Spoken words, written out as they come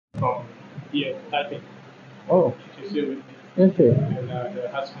from here, Taipei. Oh. She's here with me. Is she? And the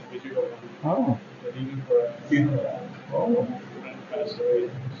husband, B.V.V. Oh. They're leaving for a funeral. Oh. Friend passed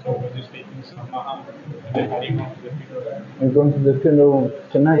away. So we're just taking some maha and then heading on to the funeral. You're going to the funeral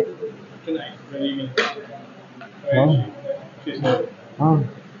tonight? Tonight, we're leaving. Oh. She's here. Oh.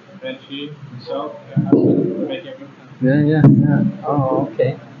 And she, himself, and husband, we're making a good time. Yeah. Oh,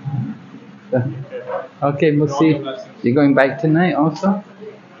 okay. Okay, we'll see. You're going back tonight also?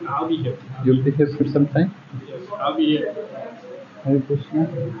 I'll be here. You'll be here for some time? Yes, I'll be here. Hare Krishna.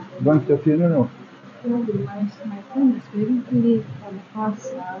 Going to a funeral? My friend is very ill for the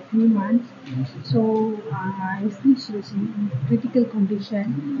past few months. So I see she was in critical condition.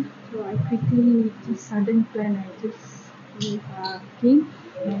 So I quickly, just sudden plan, I just came.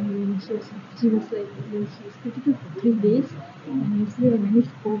 And she was critical for 3 days. And yesterday I managed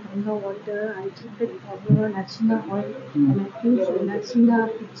to pour Ganga water. I treated for her Narasimha oil. And I placed the Narasimha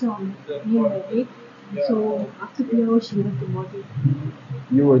picture on near my bed. So after 3 hours she left the body.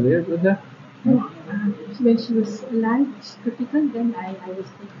 You were there with her? No, when she was alive, critical, then I was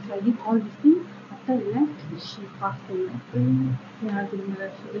there. So I did all these things. After I left, she passed away. Yeah, she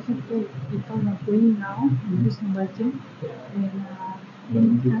doesn't care because I'm going now in this emergency. And I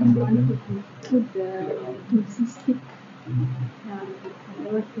wanted to put the tulsi stick.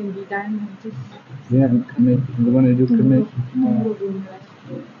 Whatever can be done, just. Yeah, you want to do cremation?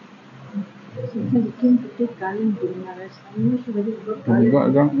 So he came to take garland to Vinash. I'm not sure whether he got garland. You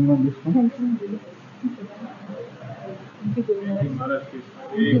got this one? Thank you. Thank you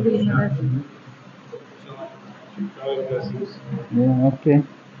very much. Yeah, okay.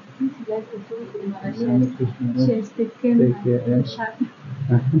 She has taken a shot.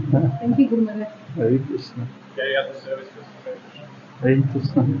 Thank you, Guru Maharaj. Hare Krishna. Carry out the services. Hare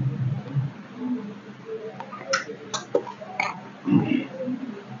Krishna.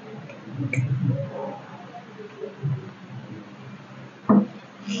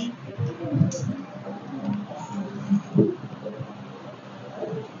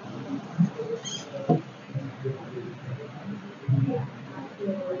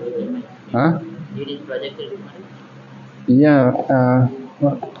 Huh? Yeah,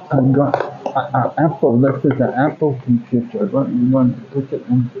 I've got Apple. This is an Apple computer. What you want to put it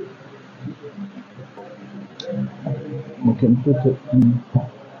in? You can put it in.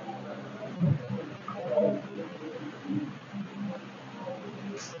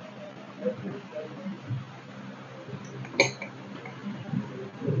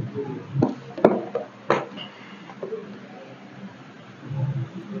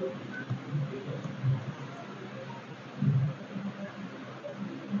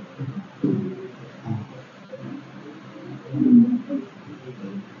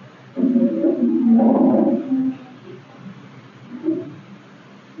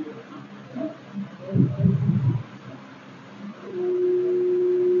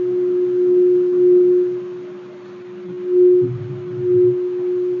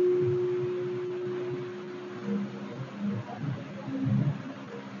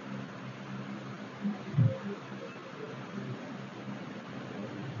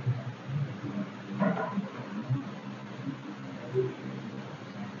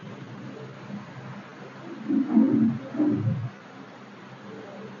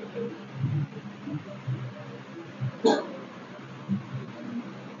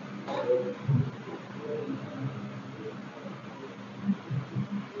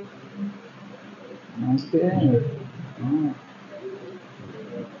 Okay. Oh.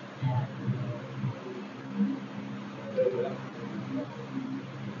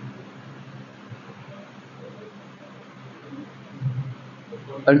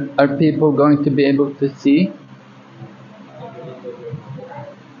 Are people going to be able to see?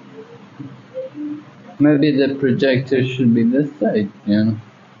 Maybe the projector should be this side, yeah.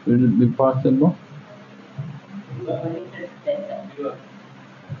 Would it be possible?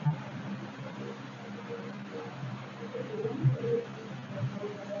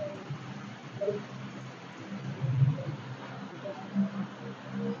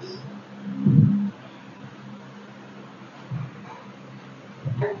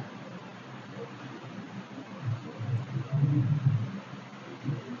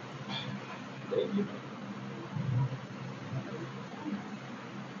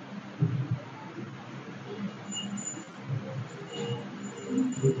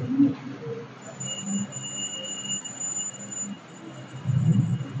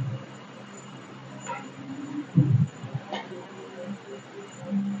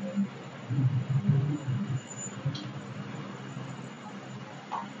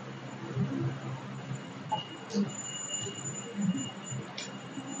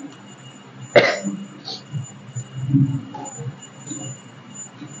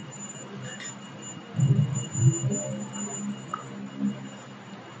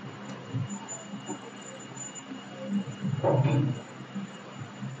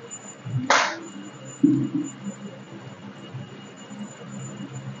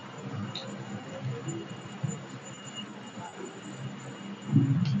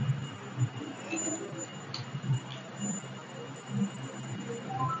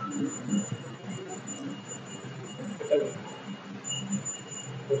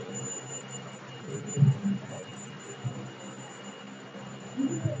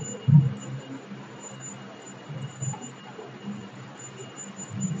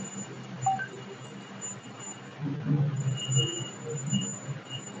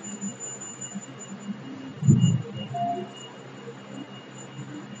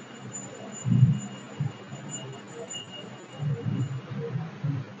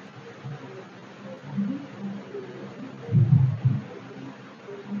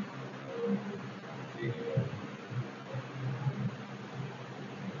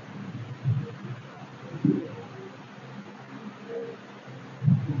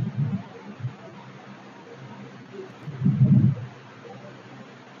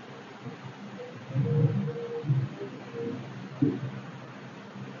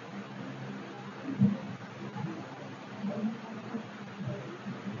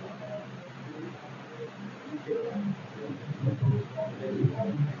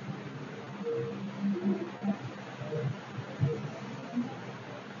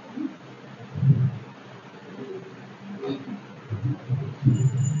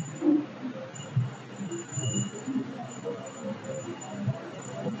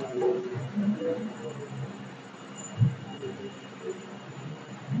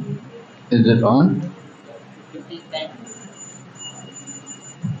 Is it on?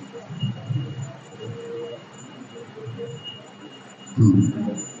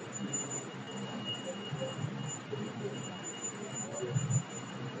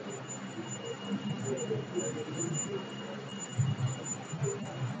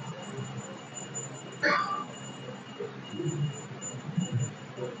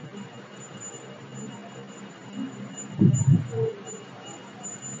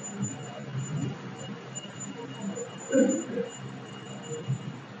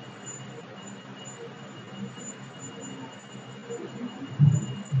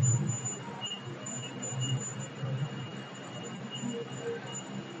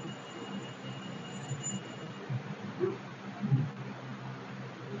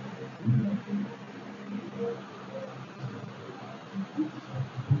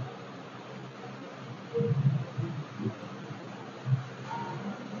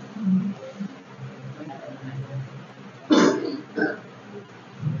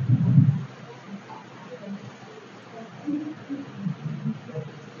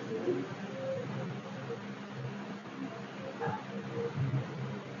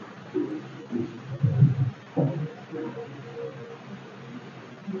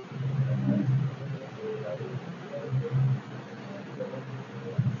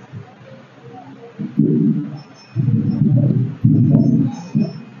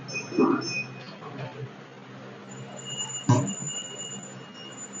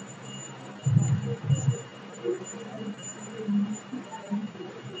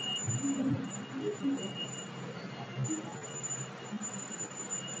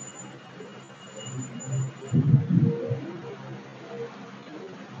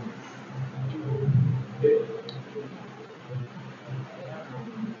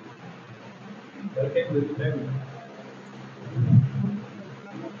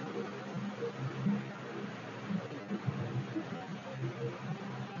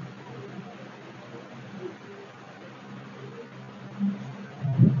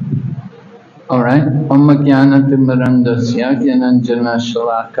 All right. Om Jnana-timirandasya Gyananjana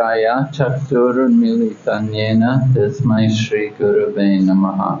Shalakaya Chaksuru-militanyena Tasmai Shri Gurave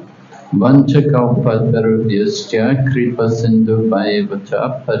Namaha Vanchakalpatarubhyascha Kripa Sindhu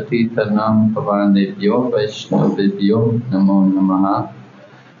Bhayavata Patitanam Pavanebhyo Vaishnavibhyo Namo Namaha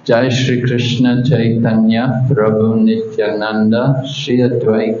Jai Shri Krishna Chaitanya Prabhu Nityananda Shri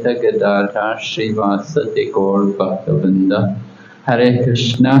Advaita Gadadhar Shri Vasati Gaur Bhaktavinda Hare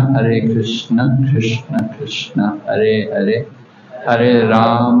Krishna, Krishna Krishna, Hare Hare, Hare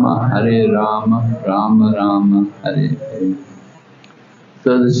Rama, Rama Rama, Hare Hare.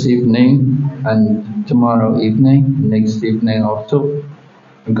 So this evening and tomorrow evening, next evening also,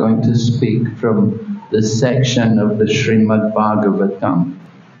 I'm going to speak from the section of the Srimad Bhagavatam,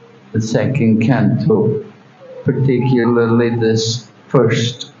 the second canto, particularly this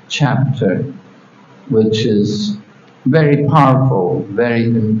first chapter, which is very powerful, very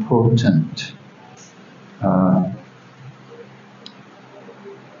important.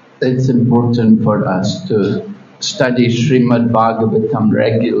 It's important for us to study Srimad Bhagavatam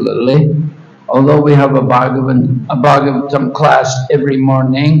regularly. Although we have a Bhagavatam class every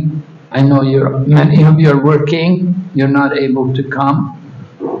morning, I know many of you are working, you're not able to come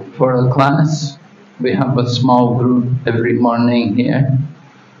for a class. We have a small group every morning here.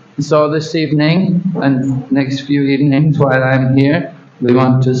 So this evening and next few evenings while I'm here, we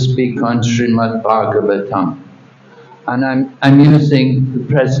want to speak on Srimad Bhagavatam. And I'm using the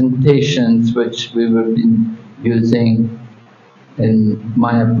presentations which we have been using in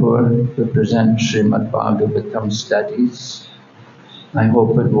Mayapur to present Srimad Bhagavatam studies. I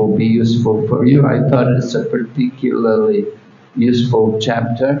hope it will be useful for you. I thought it's a particularly useful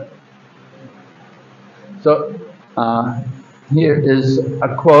chapter. So here is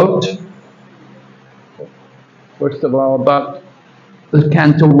a quote, first of all about the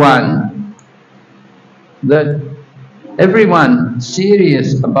Canto 1, that everyone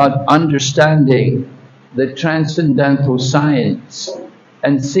serious about understanding the transcendental science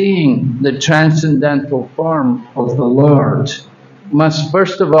and seeing the transcendental form of the Lord must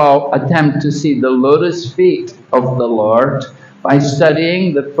first of all attempt to see the lotus feet of the Lord by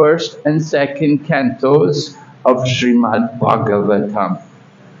studying the first and second cantos of Srimad Bhagavatam.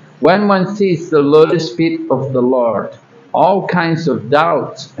 When one sees the lotus feet of the Lord, all kinds of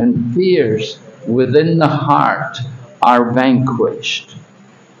doubts and fears within the heart are vanquished.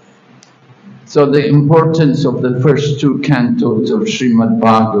 So the importance of the first two cantos of Srimad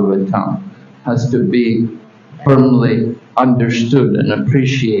Bhagavatam has to be firmly understood and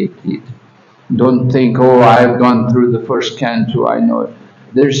appreciated. Don't think, oh, I've gone through the first canto, I know it.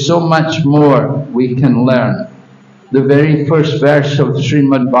 There's so much more we can learn. The very first verse of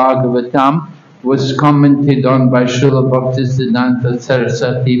Srimad Bhagavatam was commented on by Srila Bhaktisiddhanta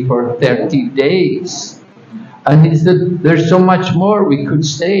Saraswati for 30 days. And he said, there's so much more we could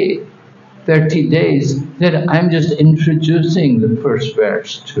say. 30 days. He said, I'm just introducing the first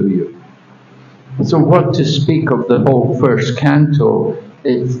verse to you. So what to speak of the whole first canto,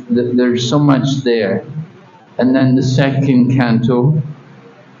 there's so much there. And then the second canto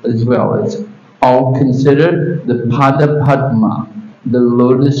as well. It's all considered the Pada Padma, the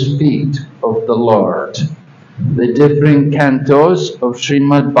lotus feet of the Lord. The different cantos of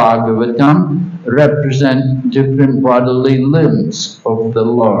Srimad Bhagavatam represent different bodily limbs of the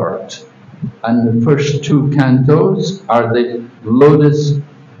Lord. And the first two cantos are the lotus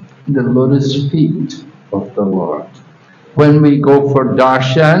feet of the Lord. When we go for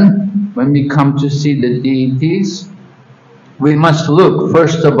darshan, when we come to see the deities, we must look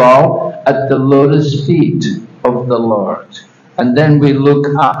first of all at the lotus feet of the Lord. And then we look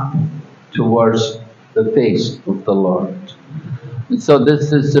up towards the face of the Lord. And so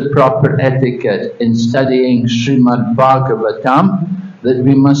this is the proper etiquette in studying Srimad Bhagavatam, that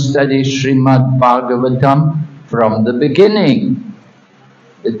we must study Srimad Bhagavatam from the beginning.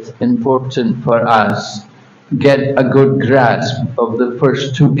 It's important for us to get a good grasp of the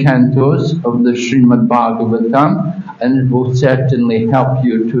first two cantos of the Srimad Bhagavatam, and it will certainly help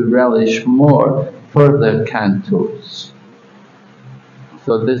you to relish more further cantos.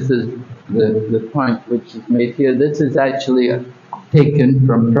 So this is the point which is made here. This is actually taken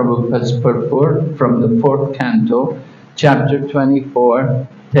from Prabhupada's purport from the 4th canto, chapter 24,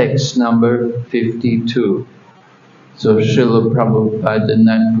 text number 52. So Srila Prabhupada in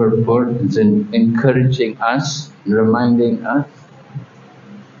that purport is encouraging us, reminding us.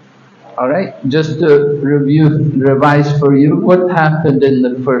 Alright, just to revise for you, what happened in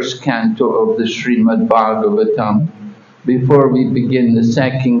the first canto of the Srimad Bhagavatam? Before we begin the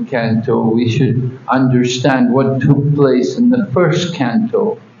second canto, we should understand what took place in the first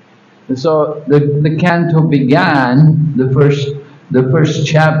canto. So the canto began, the first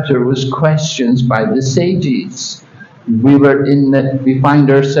chapter was questions by the sages. We find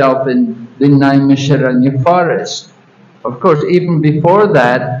ourselves in the Naimisharanya forest. Of course, even before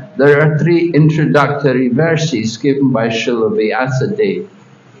that, there are 3 introductory verses given by Srila Vyasadeva,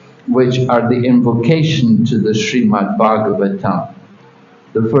 which are the invocation to the Srimad Bhagavatam.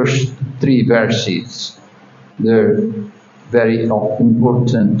 The first 3 verses, they're very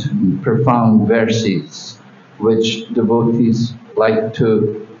important and profound verses, which devotees like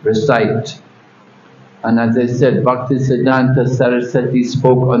to recite. And as I said, Bhaktisiddhanta Saraswati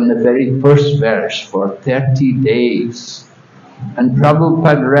spoke on the very first verse for 30 days. And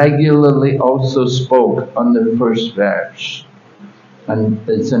Prabhupada regularly also spoke on the first verse. And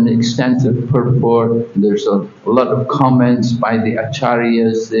it's an extensive purport. There's a lot of comments by the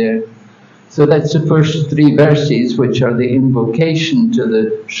acharyas there. So that's the first 3 verses, which are the invocation to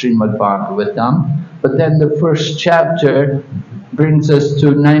the Srimad Bhagavatam. But then the first chapter brings us to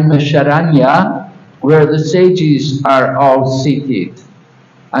Naimisharanya, where the sages are all seated.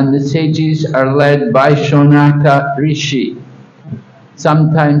 And the sages are led by Shonaka Rishi.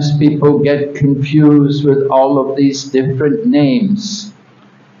 Sometimes people get confused with all of these different names.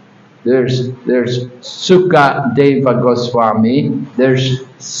 There's Sukha Deva Goswami, there's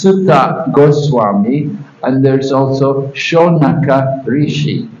Sutta Goswami, and there's also Shonaka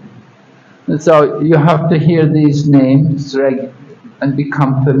Rishi. And so you have to hear these names and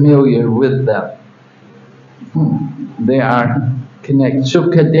become familiar with them. They are connected.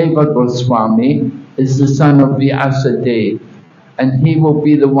 Sukha Deva Goswami is the son of Vyasadeva, and he will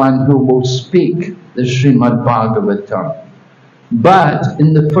be the one who will speak the Srimad Bhagavatam. But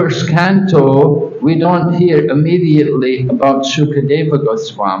in the first canto, we don't hear immediately about Shukadeva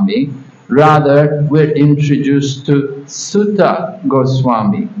Goswami. Rather, we're introduced to Sutta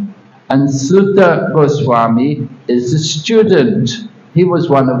Goswami. And Sutta Goswami is a student. He was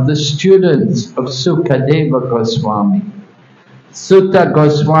one of the students of Sukadeva Goswami. Sutta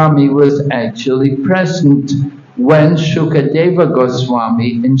Goswami was actually present when Shukadeva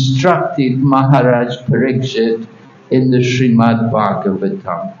Goswami instructed Maharaj Parikshit in the Srimad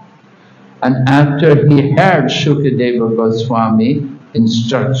Bhagavatam. And after he heard Shukadeva Goswami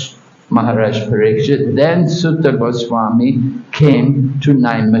instruct Maharaj Parikshit, then Sutta Goswami came to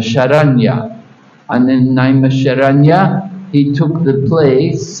Naimisharanya. And in Naimisharanya, he took the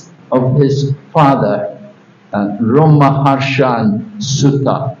place of his father, Romaharshan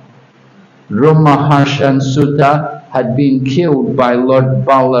Sutta. Romaharshan Sutta had been killed by Lord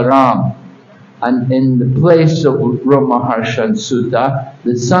Balaram. And in the place of Romaharshan Sutta,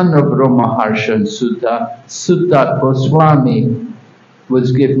 the son of Romaharshan Sutta, Sutta Goswami,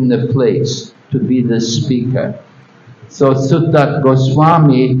 was given the place to be the speaker. So Sutta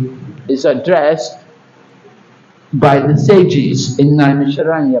Goswami is addressed by the sages in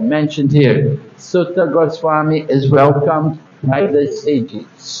Naimisharanya, mentioned here. Sutta Goswami is welcomed by the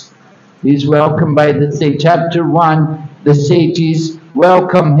sages. He's welcomed by the sages. Chapter 1, the sages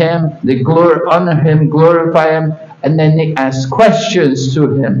welcome him, they honor him, glorify him, and then they ask questions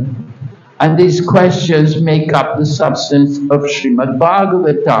to him. And these questions make up the substance of Srimad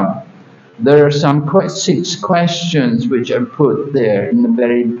Bhagavatam. There are some 6 questions which are put there in the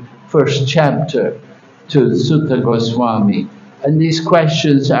very first chapter to Sutta Goswami. And these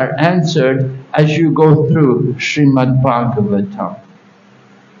questions are answered as you go through Srimad Bhagavatam.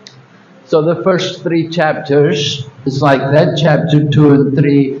 So the first 3 chapters is like that. Chapter 2 and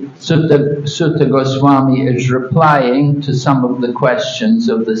 3, Sutta Goswami is replying to some of the questions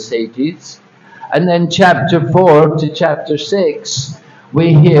of the sages. And then chapter 4 to chapter 6,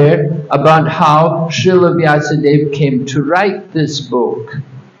 we hear about how Srila Vyasadeva came to write this book,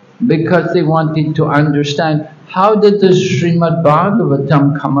 because they wanted to understand, how did the Srimad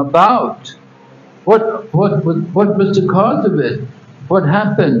Bhagavatam come about? What was the cause of it? What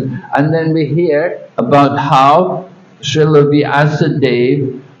happened? And then we hear about how Srila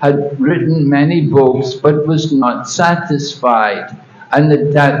Vyasadeva had written many books but was not satisfied. And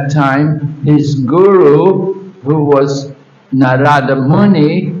at that time, his guru, who was Narada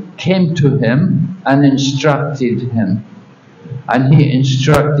Muni, came to him and instructed him. And he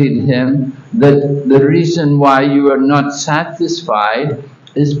instructed him that the reason why you are not satisfied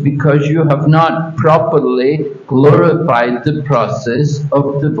is because you have not properly glorified the process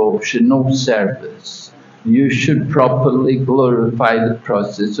of devotional service. You should properly glorify the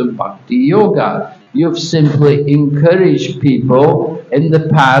process of Bhakti Yoga. You've simply encouraged people in the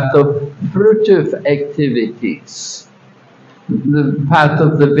path of fruitive activities. The path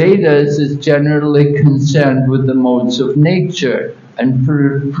of the Vedas is generally concerned with the modes of nature and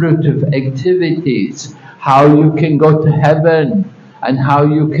fruitive activities, how you can go to heaven, and how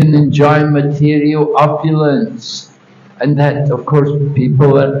you can enjoy material opulence. And that, of course,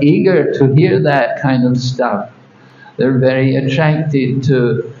 people are eager to hear that kind of stuff. They're very attracted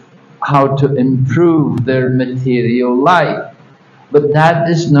to how to improve their material life. But that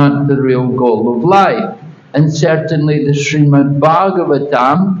is not the real goal of life. And certainly the Srimad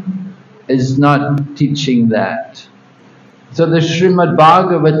Bhagavatam is not teaching that. So the Srimad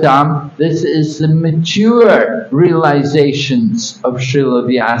Bhagavatam, this is the mature realizations of Srila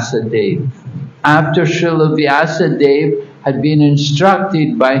Vyasadeva. After Srila Vyasadeva had been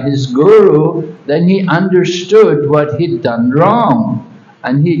instructed by his guru, then he understood what he'd done wrong.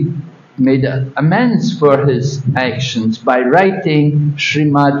 And he made amends for his actions by writing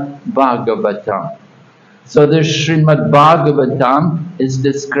Srimad Bhagavatam. So the Srimad Bhagavatam is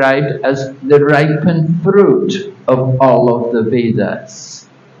described as the ripened fruit of all of the Vedas.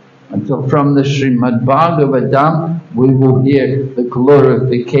 And so from the Srimad Bhagavatam, we will hear the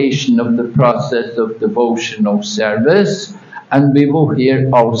glorification of the process of devotional service, and we will hear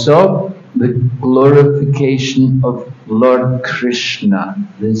also the glorification of Lord Krishna,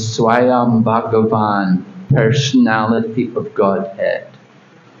 the Swayam Bhagavan, personality of Godhead.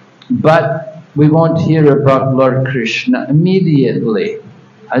 But we won't hear about Lord Krishna immediately.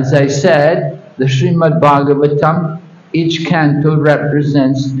 As I said, the Srimad Bhagavatam, each canto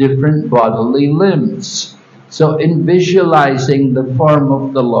represents different bodily limbs. So in visualizing the form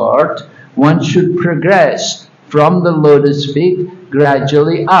of the Lord, one should progress from the lotus feet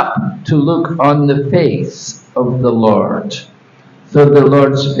gradually up to look on the face of the Lord. So the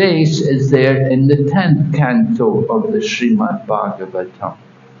Lord's face is there in the 10th canto of the Srimad Bhagavatam.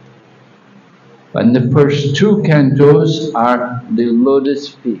 And the first two cantos are the lotus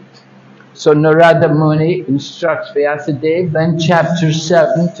feet. So Narada Muni instructs Vyasadeva, then chapters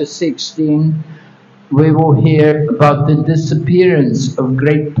 7 to 16, we will hear about the disappearance of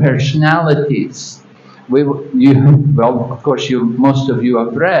great personalities. Well, of course, most of you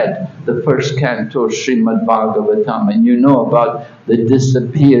have read the first canto of Srimad Bhagavatam, and you know about the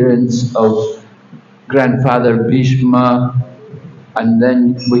disappearance of Grandfather Bhishma, and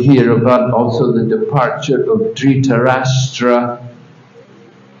then we hear about also the departure of Dhritarashtra,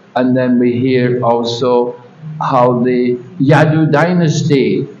 and then we hear also how the Yadu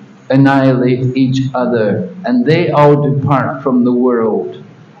dynasty annihilate each other, and they all depart from the world.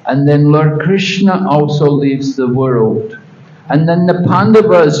 And then Lord Krishna also leaves the world. And then the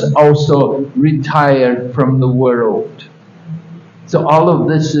Pandavas also retire from the world. So all of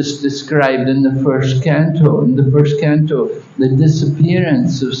this is described in the first canto. In the first canto, the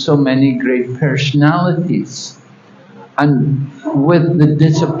disappearance of so many great personalities. And with the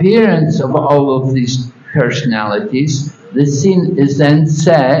disappearance of all of these personalities, the scene is then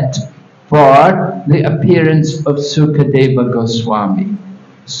set for the appearance of Sukadeva Goswami.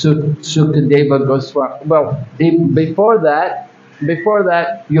 Sukadeva Goswami. Well, before that,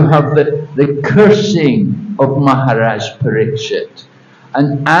 you have the cursing of Maharaj Parikshit.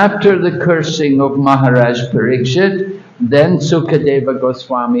 And after the cursing of Maharaj Parikshit, then Sukadeva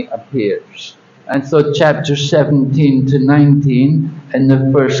Goswami appears. And so chapter 17 to 19 in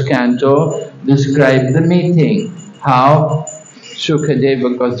the first canto describe the meeting, how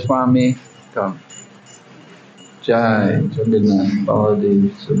Sukadeva Goswami comes. Jai Jagannath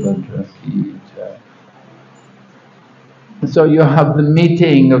Baladev Subhadra Ki Jai. So you have the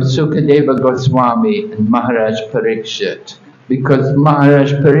meeting of Sukadeva Goswami and Maharaj Parikshit, because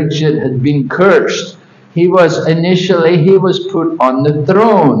Maharaj Parikshit had been cursed. He was put on the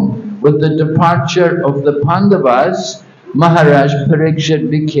throne. With the departure of the Pandavas, Maharaj Parikshit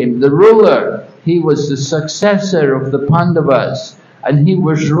became the ruler. He was the successor of the Pandavas, and he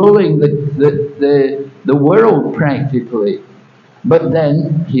was ruling the world practically. But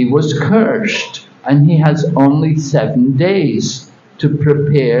then he was cursed, and he has only 7 days to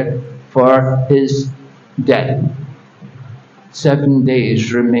prepare for his death. 7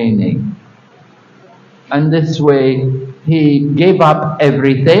 days remaining. And this way he gave up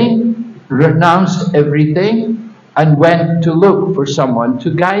everything, renounced everything, and went to look for someone to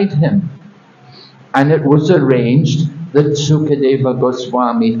guide him. And it was arranged that Sukadeva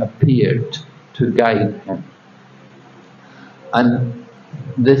Goswami appeared to guide him. And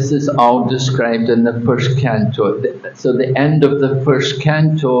this is all described in the first canto. So the end of the first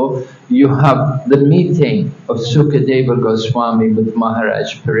canto, you have the meeting of Sukadeva Goswami with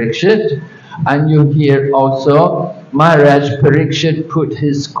Maharaj Parikshit, and you hear also Maharaj Parikshit put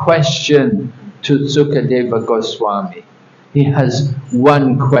his question to Sukadeva Goswami. He has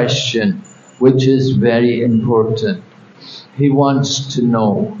one question which is very important. He wants to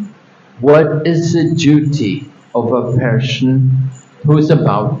know, what is the duty of a person who's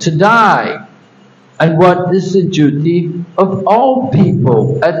about to die? And what is the duty of all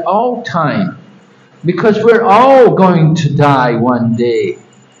people at all time? Because we're all going to die one day.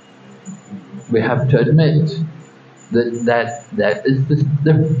 We have to admit that is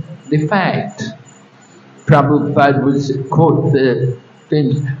the fact. Prabhupada would quote the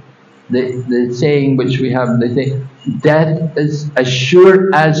saying which we have, they say, death is as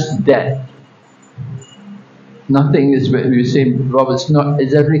sure as death. Nothing is, you say, well, it's not,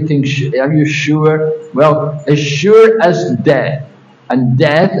 is everything, are you sure? Well, as sure as death. And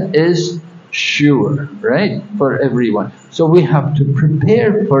death is sure, right? For everyone. So we have to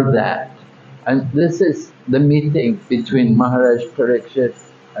prepare for that. And this is the meeting between Maharaj Parikshit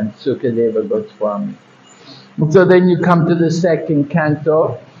and Sukadeva Goswami. So then you come to the second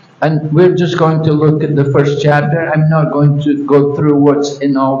canto, and we're just going to look at the first chapter. I'm not going to go through what's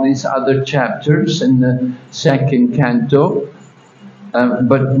in all these other chapters in the second canto,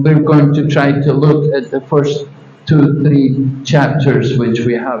 but we're going to try to look at the first 2-3 chapters which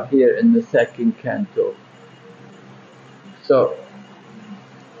we have here in the second canto. So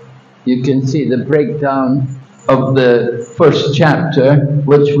you can see the breakdown of the first chapter,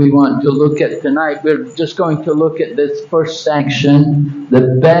 which we want to look at tonight. We're just going to look at this first section,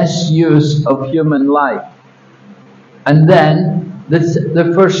 the best use of human life. And then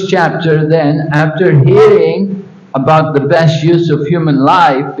the first chapter then, after hearing about the best use of human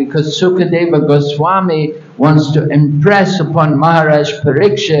life, because Sukadeva Goswami wants to impress upon Maharaj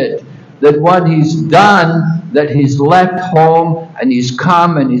Parikshit that what he's done, that he's left home and he's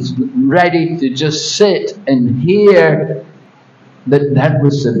come and he's ready to just sit and hear, that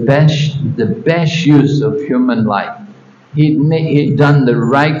was the best use of human life. He'd done the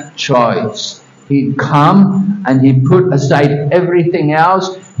right choice. He'd come and he put aside everything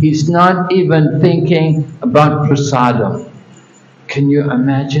else. He's not even thinking about prasadam. Can you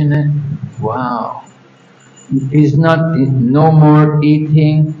imagine it? Wow. He's no more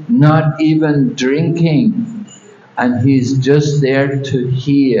eating, not even drinking. And he's just there to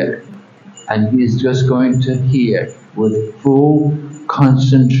hear. And he's just going to hear with full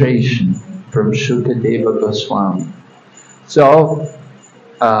concentration from Sukadeva Goswami. So,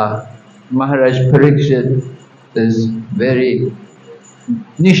 Maharaj Parikshit is very,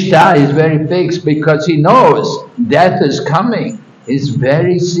 Nishtha is very fixed because he knows death is coming. He's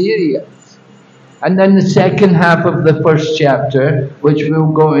very serious. And then the second half of the first chapter, which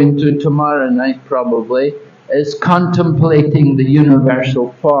we'll go into tomorrow night probably, is contemplating the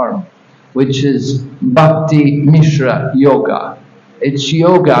universal form, which is Bhakti Mishra Yoga. It's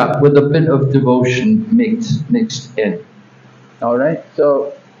yoga with a bit of devotion mixed in. Alright,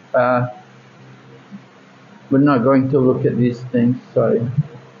 so we're not going to look at these things, sorry.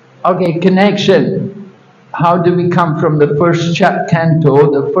 Okay, connection. How do we come from the first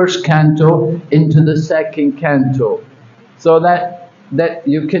canto into the second canto? So that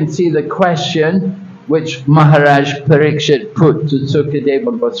you can see the question which Maharaj Parikshit put to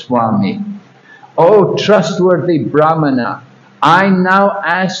Sukadeva Goswami. Oh, trustworthy Brahmana, I now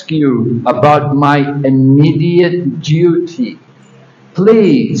ask you about my immediate duty.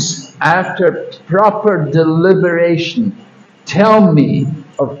 Please, after proper deliberation, tell me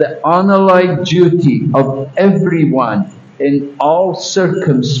of the unalloyed duty of everyone in all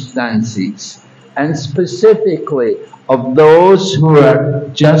circumstances, and specifically of those who are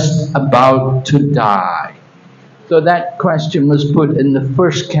just about to die. So that question was put in the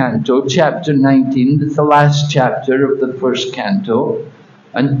first canto, chapter 19, that's the last chapter of the first canto,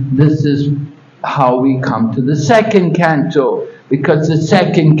 and this is how we come to the second canto, because the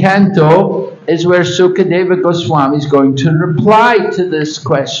second canto is where Sukadeva Goswami is going to reply to this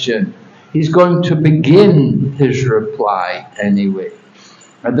question. He's going to begin his reply anyway.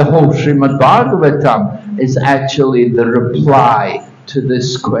 And the whole Srimad Bhagavatam is actually the reply to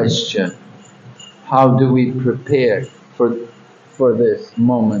this question. How do we prepare for this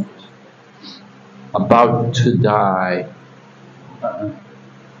moment? About to die.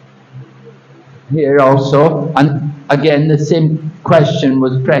 Here also, and again the same question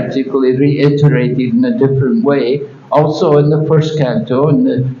was practically reiterated in a different way. Also in the first canto,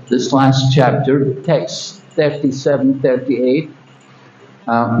 in this last chapter, text 37-38,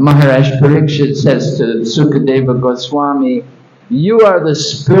 Maharaj Parikshit says to Sukadeva Goswami, you are the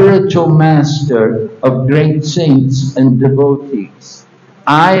spiritual master of great saints and devotees.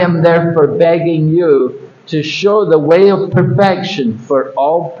 I am therefore begging you to show the way of perfection for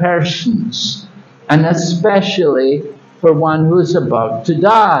all persons, and especially for one who is about to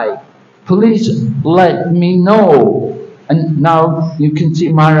die. Please let me know. And now you can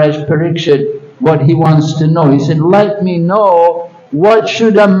see Maharaj Parikshit, what he wants to know. He said, let me know, what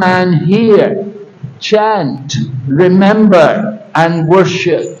should a man hear, chant, remember, and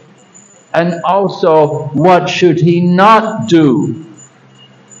worship? And also, what should he not do?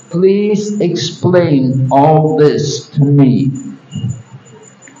 Please explain all this to me.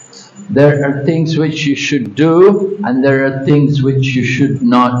 There are things which you should do, and there are things which you should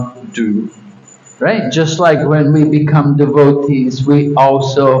not do. Right? Just like when we become devotees, we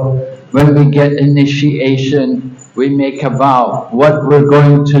also, when we get initiation, we make a vow, what we're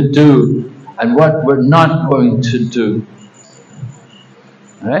going to do, and what we're not going to do.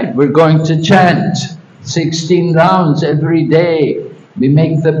 Right? We're going to chant 16 rounds every day. We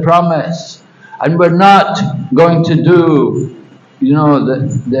make the promise. And we're not going to do you know,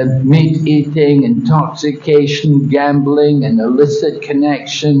 the meat eating, intoxication, gambling, and illicit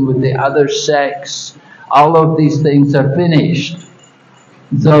connection with the other sex, all of these things are finished.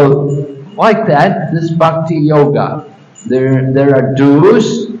 So, like that, this bhakti yoga, there are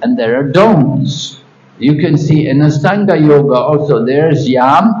do's and there are don'ts. You can see in Astanga yoga also, there's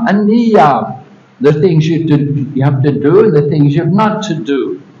yam and niyam. The things you have to do and the things you have not to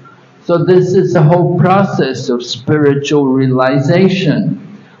do. So this is the whole process of spiritual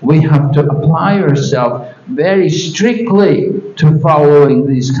realization. We have to apply ourselves very strictly to following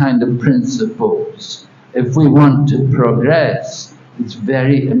these kind of principles. If we want to progress, it's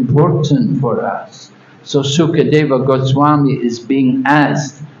very important for us. So Sukadeva Goswami is being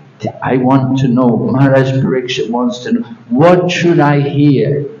asked, I want to know, Maharaj Parikshit wants to know, what should I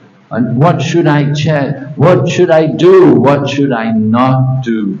hear? And what should I chant? What should I do? What should I not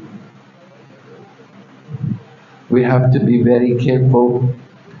do? We have to be very careful.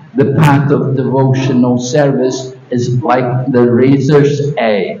 The path of devotional service is like the razor's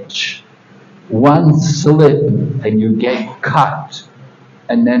edge. One slip and you get cut,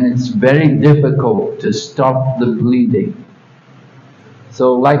 and then it's very difficult to stop the bleeding.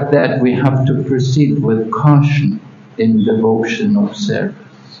 So like that, we have to proceed with caution in devotional service.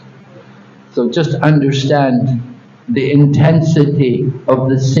 So just understand the intensity of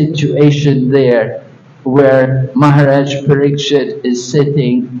the situation there, where Maharaj Parikshit is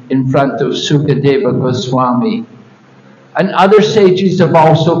sitting in front of Sukadeva Goswami. And other sages have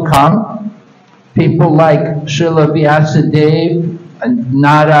also come. People like Srila Vyasadeva and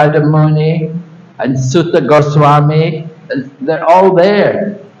Narada Muni and Sutta Goswami, they're all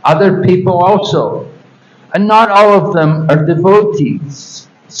there. Other people also. And not all of them are devotees.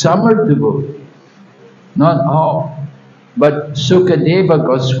 Some are devotees. Not all. But Sukadeva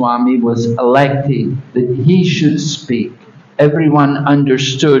Goswami was elected that he should speak. Everyone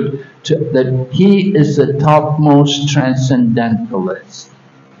understood that he is the topmost transcendentalist.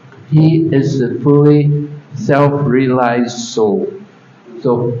 He is the fully self-realized soul.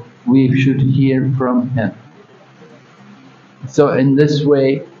 So we should hear from him. So in this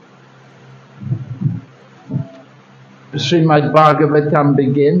way, Srimad Bhagavatam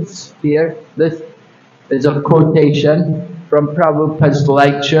begins here. This is a quotation from Prabhupada's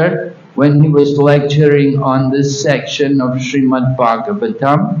lecture when he was lecturing on this section of Srimad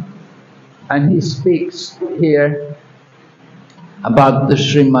Bhagavatam. And he speaks here about the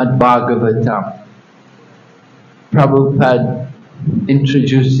Srimad Bhagavatam. Prabhupada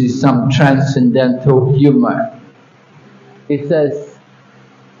introduces some transcendental humor. He says,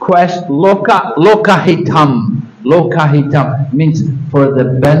 Lokahitam. Lokahitam means for the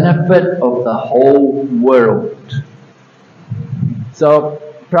benefit of the whole world. So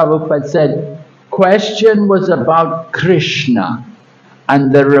Prabhupada said, question was about Krishna.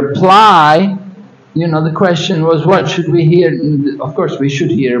 And the reply, you know, the question was, what should we hear? Of course, we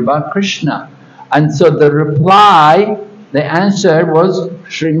should hear about Krishna. And so the reply, the answer was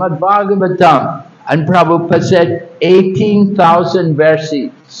Srimad Bhagavatam. And Prabhupada said 18,000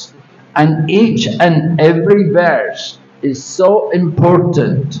 verses. And each and every verse is so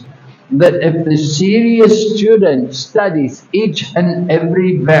important that if the serious student studies each and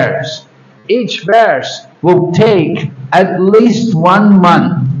every verse, each verse will take at least 1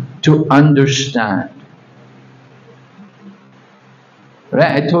 month to understand.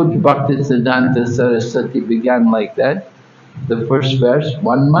 Right? I told you Bhaktisiddhanta Saraswati began like that. The first verse,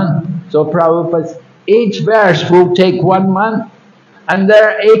 1 month. So Prabhupada, each verse will take 1 month. And there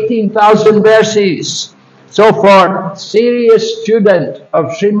are 18,000 verses. So for serious student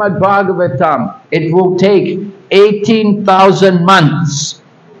of Srimad Bhagavatam, it will take 18,000 months.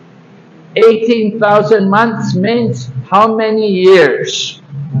 18,000 months means how many years?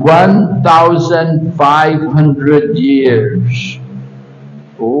 1,500 years.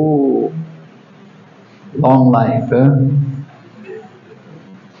 Oh, long life, huh?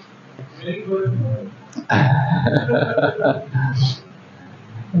 Very good.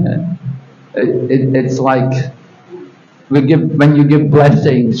 It's like when you give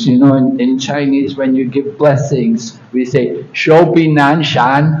blessings, you know, in Chinese, when you give blessings, we say, Shou Bi Nan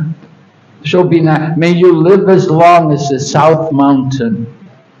Shan. Shou Bi Nan, may you live as long as the South Mountain.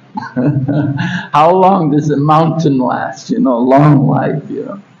 How long does the mountain last? You know, long life,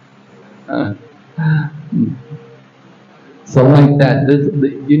 you know. So like that,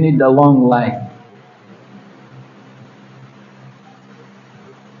 you need a long life.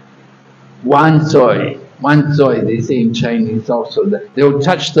 Wan Soy, they say in Chinese also. They'll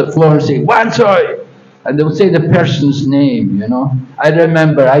touch the floor and say, Wan Soy, and they'll say the person's name, you know. I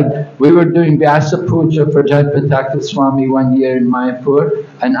remember we were doing Vyasa Puja for Jayapataka Swami one year in Mayapur,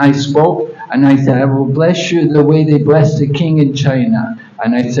 and I spoke, and I said, I will bless you the way they bless the king in China.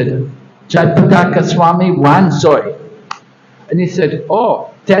 And I said, Jayapataka Swami Wansoy. And he said,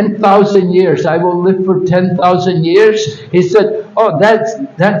 oh, 10,000 years, I will live for 10,000 years. He said, oh, that's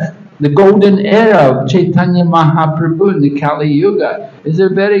the golden era of Chaitanya Mahaprabhu in the Kali Yuga. Is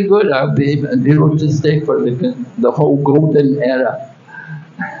it very good? I'll be able to stay for the whole golden era.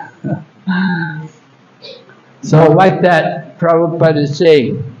 So like that, Prabhupada is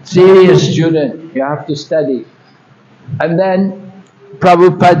saying, serious student, you have to study. And then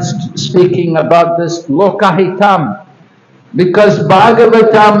Prabhupada's speaking about this Lokahitam, because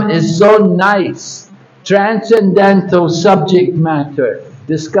Bhagavatam is so nice, transcendental subject matter,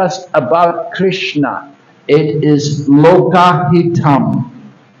 discussed about Krishna. It is Lokahitam.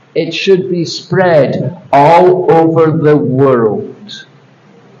 It should be spread all over the world.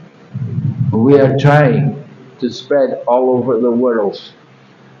 We are trying to spread all over the world.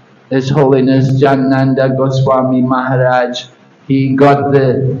 His Holiness Jananda Goswami Maharaj, he got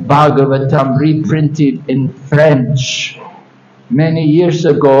the Bhagavatam reprinted in French. Many years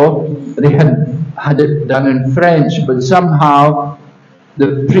ago, they had it done in French, but somehow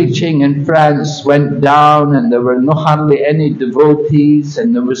the preaching in France went down, and there were hardly any devotees,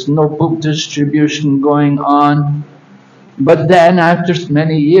 and there was no book distribution going on. But then, after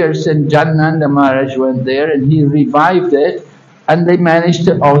many years, and Jananda Maharaj went there, and he revived it, and they managed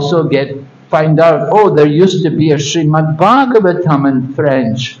to also find out, oh, there used to be a Srimad Bhagavatam in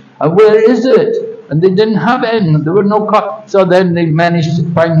French. And where is it? And they didn't have any. There were no copies. So then they managed to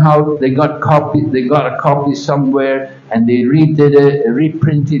find out. They got a copy somewhere, and they redid it,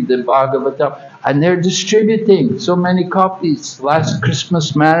 reprinted the Bhagavatam, and they're distributing so many copies. Last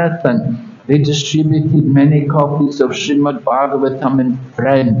Christmas marathon, they distributed many copies of Srimad Bhagavatam in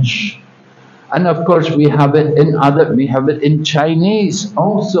French. And of course, we have it in Chinese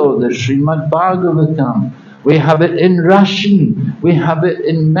also, the Srimad Bhagavatam. We have it in Russian. We have it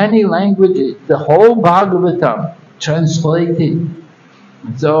in many languages. The whole Bhagavatam translated.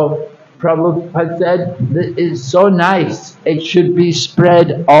 So Prabhupada said, that is so nice. It should be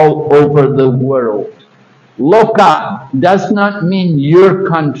spread all over the world. Loka does not mean your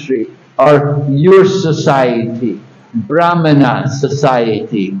country or your society. Brahmana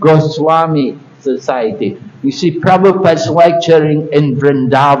society, Goswami society. You see, Prabhupada's lecturing in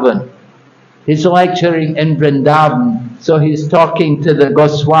Vrindavan. He's lecturing in Vrindavan, so he's talking to the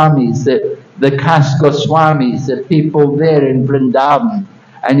Goswamis, the caste Goswamis, the people there in Vrindavan,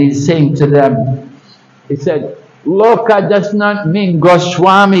 and he's saying to them, he said, Loka does not mean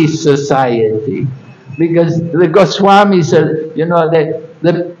Goswami society, because the Goswamis are, you know,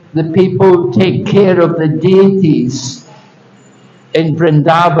 the people who take care of the deities in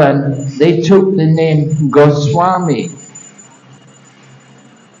Vrindavan, they took the name Goswami.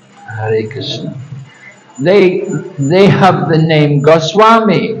 Hare Krishna. They have the name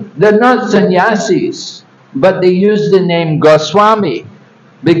Goswami. They're not sannyasis, but they use the name Goswami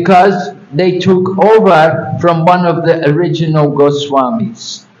because they took over from one of the original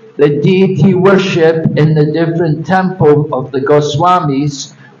Goswamis. The deity worship in the different temple of the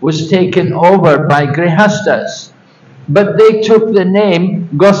Goswamis was taken over by Grihastas, but they took the name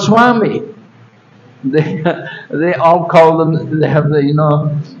Goswami. They all call them, they have the, you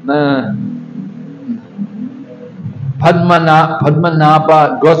know,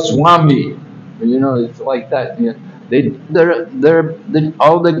 Padmanabha Goswami, you know, it's like that. You know, they're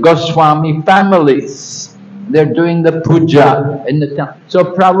all the Goswami families. They're doing the puja in the temple. So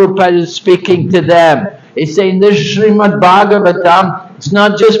Prabhupada is speaking to them. He's saying, this Srimad Bhagavatam, it's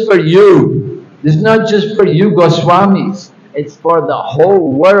not just for you. It's not just for you Goswamis. It's for the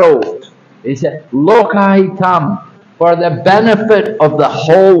whole world. He said, Lokahitam, for the benefit of the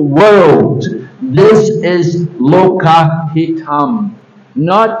whole world. This is Lokahitam.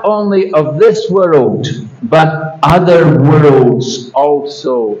 Not only of this world, but other worlds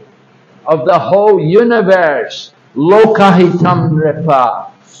also. Of the whole universe. Lokahitam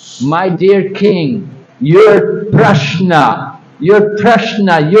Ripa. My dear King, your prashna, your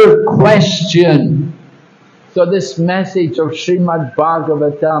question. So this message of Srimad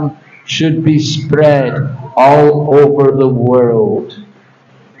Bhagavatam should be spread all over the world.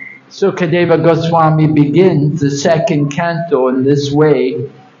 Sukadeva Goswami begins the second canto in this way.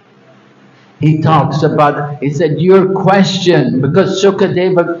 He talks about, he said, your question, because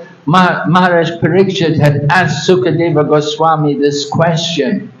Sukadeva Maharaj Parikshit had asked Sukadeva Goswami this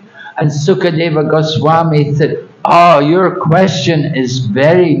question. And Sukadeva Goswami said, oh, your question is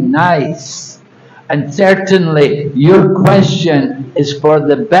very nice. And certainly your question is for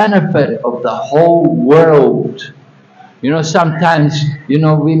the benefit of the whole world. You know, sometimes, you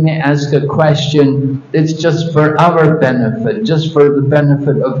know, we may ask a question, it's just for our benefit, just for the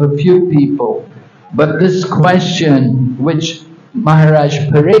benefit of a few people. But this question, which Maharaj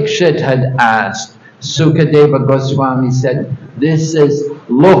Parikshit had asked, Sukadeva Goswami said, this is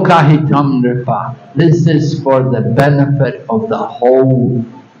lokahitam nripa. This is for the benefit of the whole,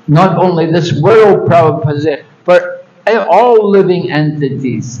 not only this world, Prabhupada said, for all living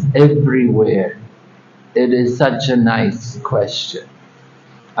entities everywhere. It is such a nice question.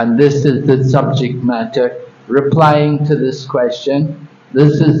 And this is the subject matter. Replying to this question,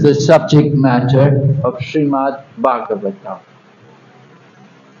 this is the subject matter of Srimad Bhagavatam.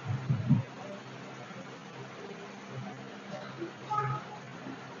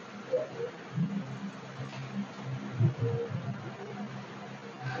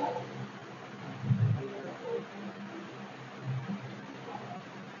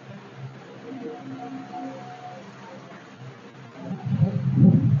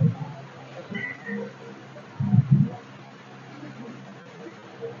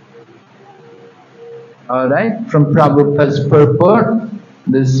 Alright, from Prabhupada's purport,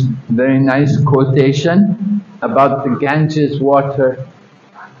 this very nice quotation about the Ganges water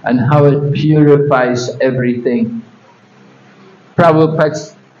and how it purifies everything.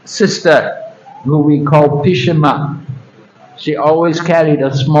 Prabhupada's sister, who we call Pishima, she always carried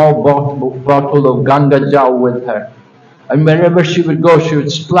a small bottle of Ganga Jal with her. And wherever she would go, she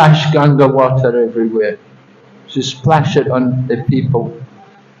would splash Ganga water everywhere. She'd splash it on the people.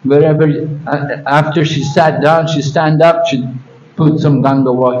 Wherever, after she sat down, she'd stand up, she'd put some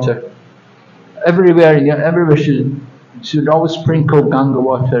Ganga water. Everywhere, you know, everywhere she'd always sprinkle Ganga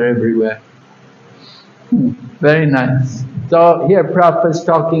water everywhere. Very nice. So here Prabhupada is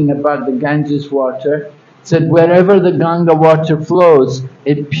talking about the Ganges water. Said wherever the Ganga water flows,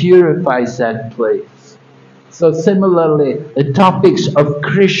 it purifies that place. So similarly, the topics of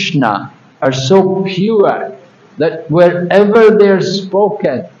Krishna are so pure that wherever they're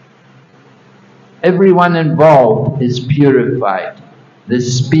spoken, everyone involved is purified. The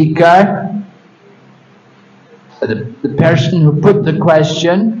speaker, the person who put the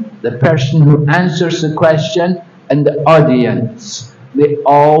question, the person who answers the question, and the audience, they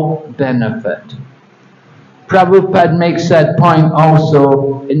all benefit. Prabhupada makes that point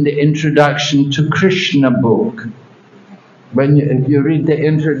also in the introduction to Krishna book. If you read the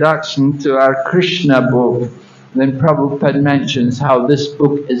introduction to our Krishna book, then Prabhupada mentions how this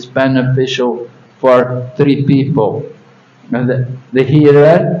book is beneficial for three people. The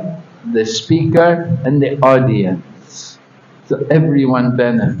hearer, the speaker, and the audience. So everyone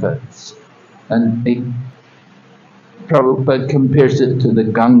benefits. And Prabhupada compares it to the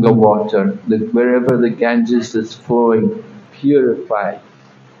Ganga water, that wherever the Ganges is flowing, purified.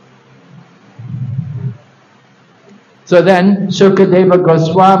 So then Sukadeva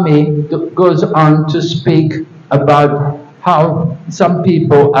Goswami goes on to speak about how some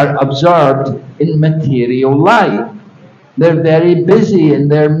people are absorbed in material life. They're very busy in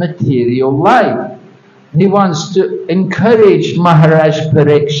their material life. He wants to encourage Maharaj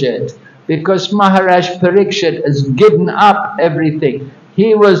Parikshit, because Maharaj Parikshit has given up everything.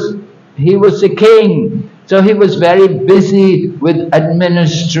 He was the king, so he was very busy with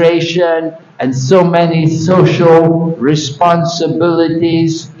administration and so many social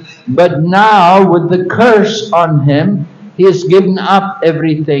responsibilities. But now, with the curse on him, he has given up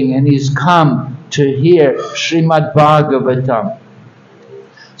everything and he's come to hear Srimad Bhagavatam.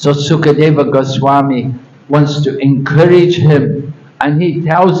 So Sukadeva Goswami wants to encourage him, and he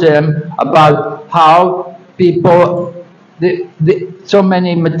tells him about how people, so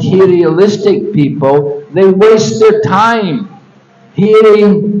many materialistic people, they waste their time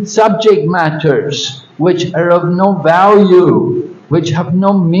hearing subject matters which are of no value, which have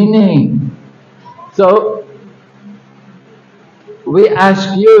no meaning. So we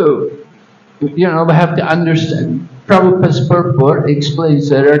ask you, we have to understand. Prabhupada's purport explains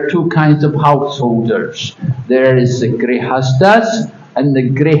there are two kinds of householders. There is the grihastas and the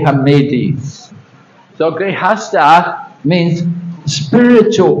grihamedis. So grihasta means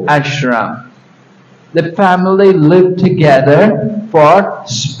spiritual ashram. The family live together for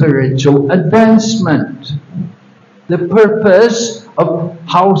spiritual advancement. The purpose of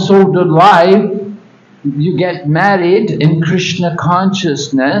householder life, you get married in Krishna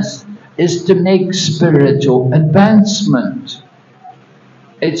consciousness, is to make spiritual advancement.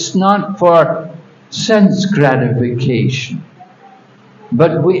 It's not for sense gratification.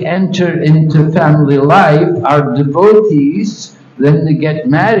 But we enter into family life, our devotees, then they get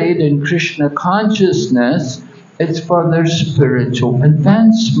married in Krishna consciousness, it's for their spiritual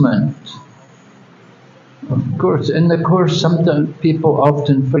advancement. Of course, in the course, sometimes people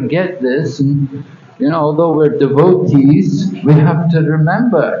often forget this, and although we're devotees, we have to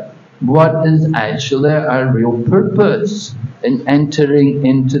remember what is actually our real purpose in entering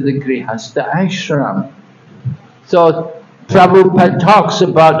into the Grihastha ashram. So Prabhupada talks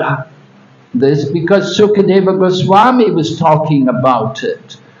about this because Sukadeva Goswami was talking about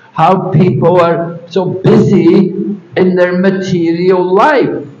it. How people are so busy in their material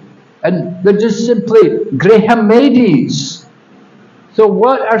life, and they're just simply Grihamedis. So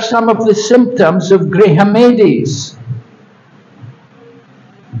what are some of the symptoms of Grihamedis?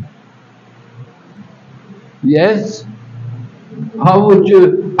 Yes? How would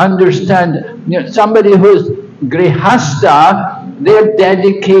you understand? Somebody who's Grihastha, they're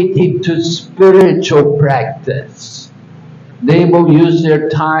dedicated to spiritual practice. They will use their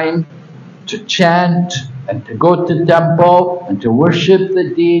time to chant and to go to temple and to worship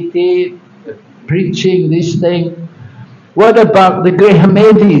the deity, preaching these things. What about the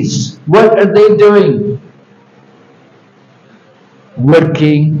Grihamedis? What are they doing?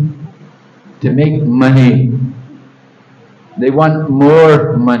 Working to make money. They want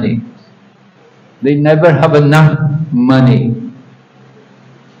more money. They never have enough money.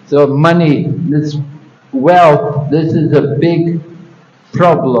 So money, this wealth, this is a big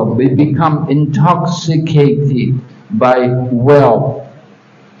problem. We become intoxicated by wealth.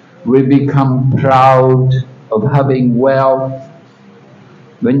 We become proud of having wealth.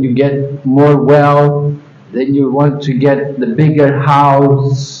 When you get more wealth, then you want to get the bigger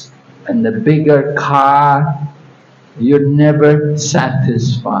house and the bigger car. You're never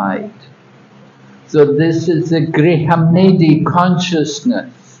satisfied. So this is a Grihamedi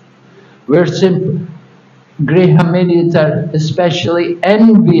consciousness. Grihamedis are especially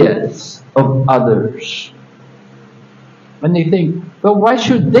envious of others. And they think, well, why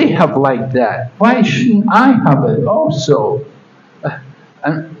should they have like that? Why shouldn't I have it also?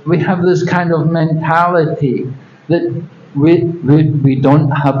 And we have this kind of mentality that we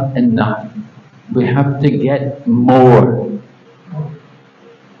don't have enough. We have to get more.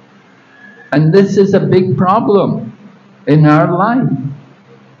 And this is a big problem in our life.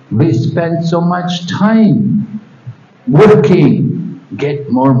 We spend so much time working, get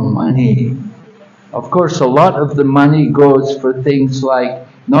more money. Of course, a lot of the money goes for things like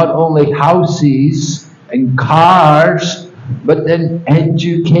not only houses and cars, but then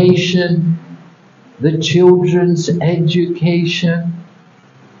education, the children's education.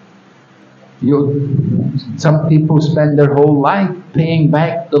 Some people spend their whole life paying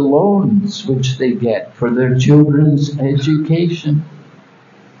back the loans which they get for their children's education.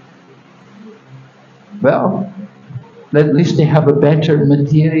 Well, at least they have a better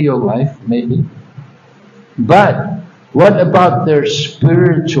material life, maybe. But what about their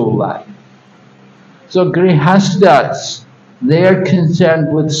spiritual life? So Grihasthas, they are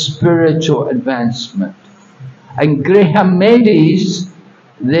concerned with spiritual advancement. And Grihamedis,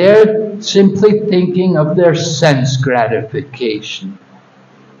 they're simply thinking of their sense gratification.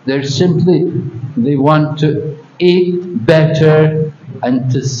 They want to eat better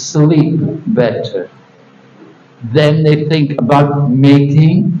and to sleep better. Then they think about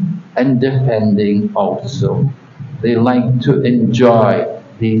mating and defending also. They like to enjoy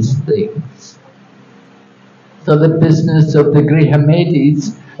these things. So the business of the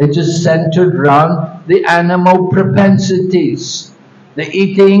Grihamedis is just centered around the animal propensities. The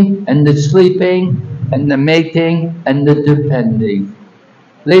eating and the sleeping and the mating and the defending.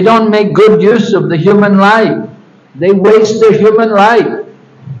 They don't make good use of the human life. They waste their human life.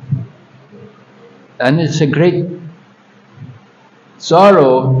 And it's a great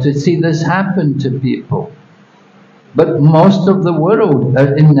sorrow to see this happen to people. But most of the world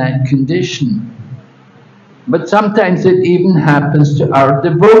are in that condition. But sometimes it even happens to our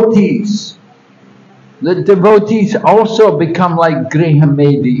devotees. The devotees also become like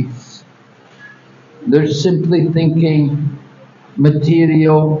Grihamedis. They're simply thinking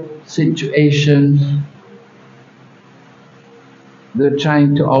material situations. They're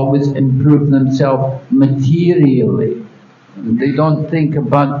trying to always improve themselves materially. They don't think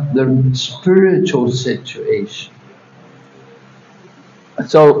about their spiritual situation.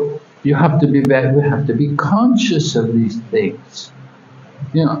 So we have to be conscious of these things.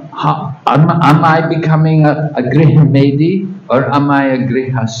 Am I becoming a Grihamedi or am I a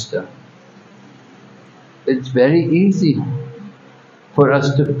Grihastha? It's very easy for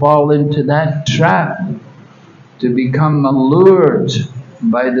us to fall into that trap, to become allured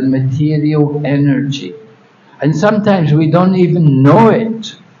by the material energy. And sometimes we don't even know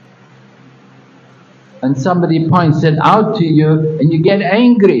it. And somebody points it out to you and you get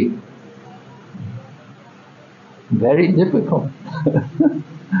angry. Very difficult.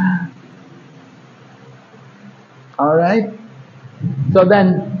 Alright? So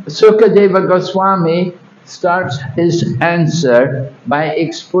then Sukadeva Goswami starts his answer by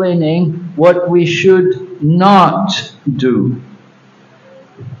explaining what we should not do.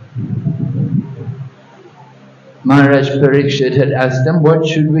 Maharaj Parikshit had asked him, what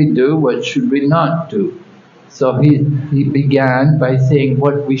should we do, what should we not do? So he began by saying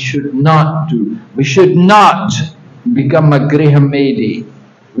what we should not do. We should not become a grihamedi.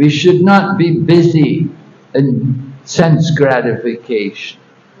 We should not be busy in sense gratification.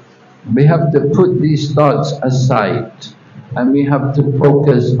 We have to put these thoughts aside and we have to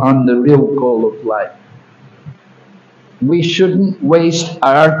focus on the real goal of life. We shouldn't waste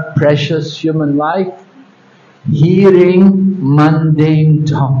our precious human life hearing mundane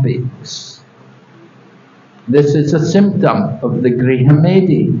topics. This is a symptom of the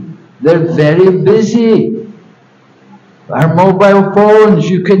grihamedi. They're very busy. Our mobile phones,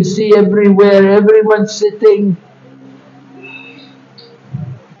 you can see everywhere, everyone's sitting.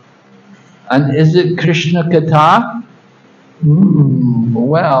 And is it Krishna Katha?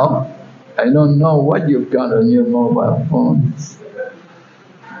 Well, I don't know what you've got on your mobile phones.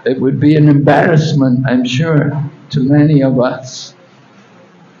 It would be an embarrassment, I'm sure, to many of us.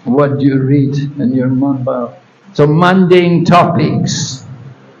 What do you read in your mobile? So mundane topics.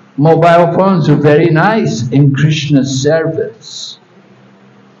 Mobile phones are very nice in Krishna's service.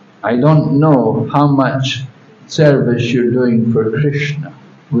 I don't know how much service you're doing for Krishna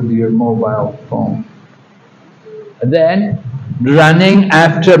with your mobile phone. Then running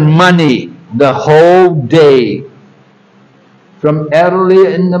after money the whole day, from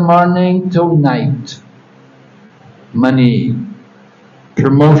early in the morning till night. Money,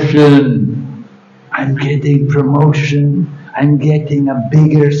 promotion, I'm getting promotion, I'm getting a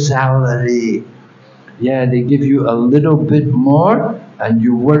bigger salary. Yeah, they give you a little bit more and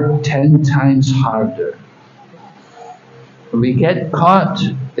you work 10 times harder. We get caught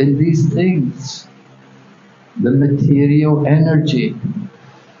in these things. The material energy,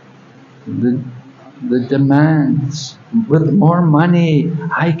 the demands. With more money,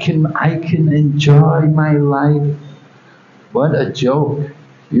 I can enjoy my life. What a joke.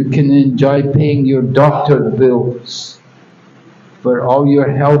 You can enjoy paying your doctor bills for all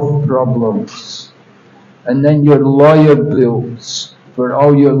your health problems, and then your lawyer bills for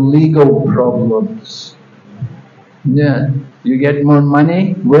all your legal problems. Yeah, you get more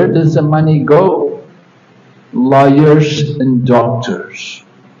money. Where does the money go? Lawyers and doctors.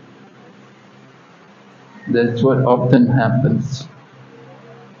 That's what often happens.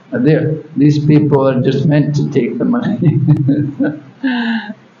 These people are just meant to take the money.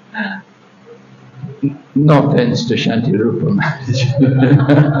 No offense to Shanti Rupa Maharaj.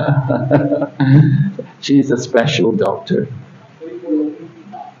 She's a special doctor.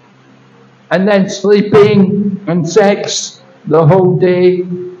 And then sleeping and sex the whole day.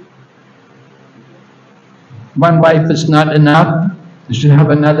 One wife is not enough. You should have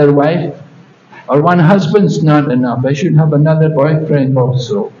another wife. Or one husband's not enough. I should have another boyfriend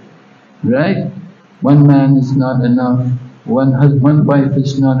also. Right? One man is not enough. One wife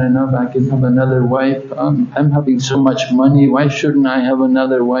is not enough. I can have another wife. I'm having so much money. Why shouldn't I have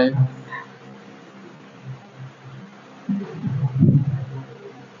another wife?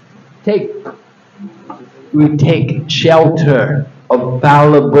 We take shelter of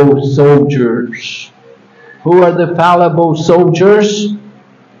fallible soldiers. Who are the fallible soldiers?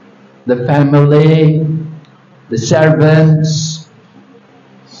 The family, the servants,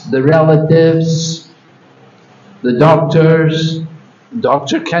 the relatives, the doctors. The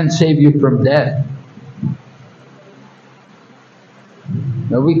doctor can't save you from death.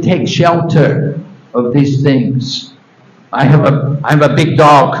 Now we take shelter of these things. I have a big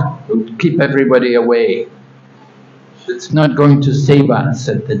dog to keep everybody away. It's not going to save us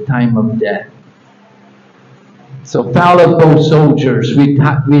at the time of death. So fallible soldiers, we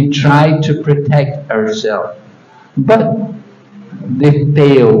try to protect ourselves, but they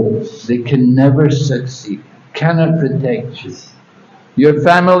fail. They can never succeed, cannot protect you. Your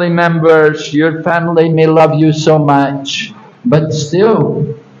family members, your family may love you so much, but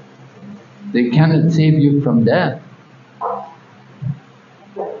still, they cannot save you from death.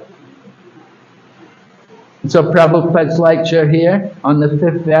 So Prabhupada's lecture here on the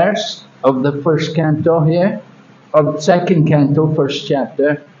 5th verse of the 1st canto here, of 2nd canto, 1st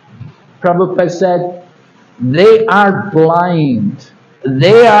chapter, Prabhupada said, they are blind.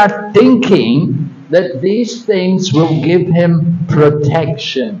 They are thinking that these things will give him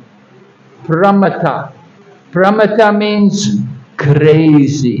protection. Pramata. Pramata means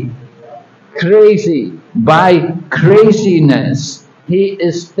crazy. Crazy. By craziness, he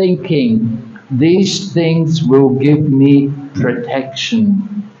is thinking, these things will give me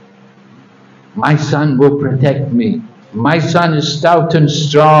protection. My son will protect me. My son is stout and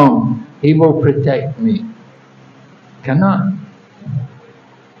strong. He will protect me. Cannot.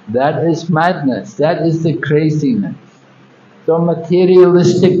 That is madness. That is the craziness. So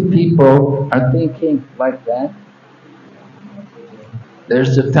materialistic people are thinking like that.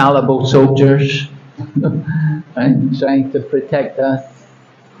 There's the fallible soldiers right, trying to protect us.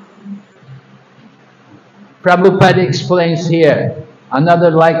 Prabhupada explains here, another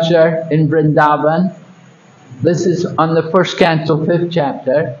lecture in Vrindavan. This is on the first canto, 5th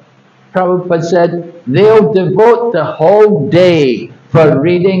chapter. Prabhupada said, they'll devote the whole day for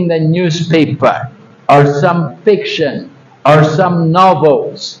reading the newspaper or some fiction or some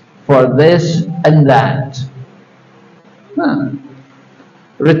novels for this and that.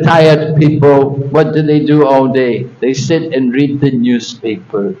 Retired people, what do all day? They sit and read the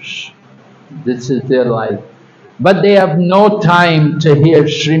newspapers. This is their life. But they have no time to hear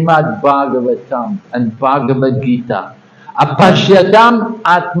Srimad Bhagavatam and Bhagavad Gita. Apashyadam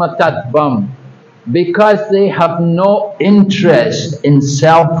atmatattvam. Because they have no interest in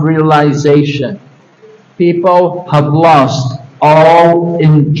self-realization. People have lost all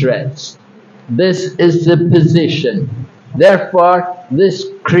interest. This is the position. Therefore, this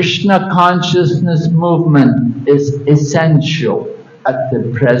Krishna consciousness movement is essential at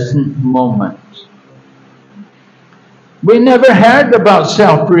the present moment. We never heard about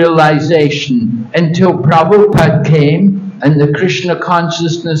self-realization until Prabhupada came and the Krishna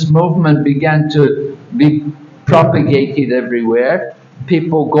consciousness movement began to be propagated everywhere.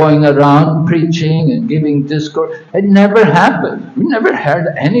 People going around preaching and giving discourse. It never happened. We never heard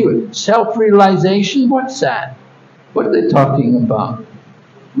anyway. Self-realization, what's that? What are they talking about?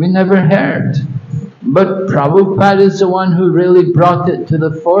 We never heard. But Prabhupada is the one who really brought it to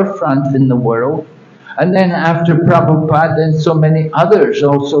the forefront in the world. And then after Prabhupada, then so many others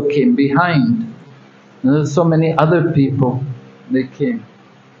also came behind. And there's so many other people that came.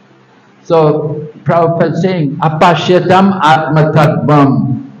 So Prabhupada is saying, Apashyatam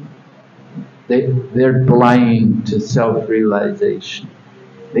atmatattvam. They're blind to self-realization.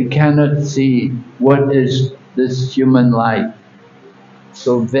 They cannot see what is this human life.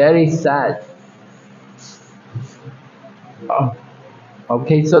 So very sad.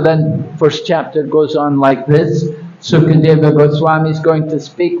 Okay, so then first chapter goes on like this. Sukadeva Goswami is going to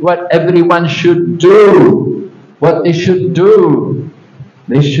speak what everyone should do. What they should do.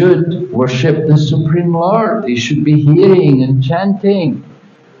 They should worship the Supreme Lord. They should be hearing and chanting.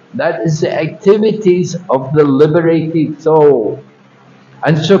 That is the activities of the liberated soul.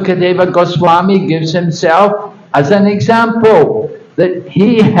 And Sukadeva Goswami gives himself as an example that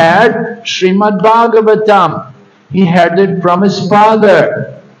he heard Srimad Bhagavatam. He heard it from his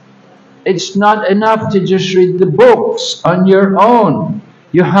father. It's not enough to just read the books on your own.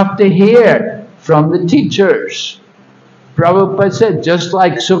 You have to hear from the teachers. Prabhupada said, just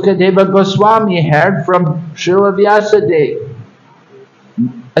like Sukadeva Goswami heard from Srila Vyasadeva.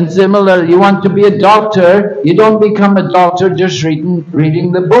 And similarly, you want to be a doctor, you don't become a doctor just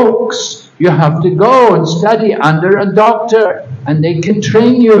reading the books. You have to go and study under a doctor, and they can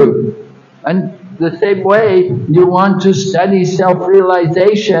train you. And the same way, you want to study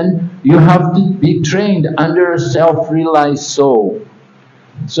self-realization, you have to be trained under a self-realized soul.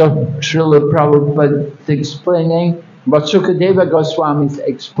 So Srila Prabhupada is explaining, but Sukadeva Goswami is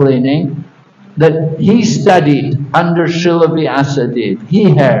explaining, that he studied under Srila Vyasadeva.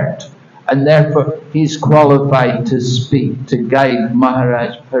 He heard, and therefore he's qualified to speak, to guide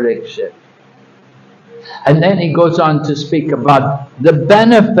Maharaj Parikshit. And then he goes on to speak about the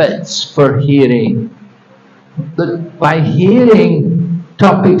benefits for hearing. That by hearing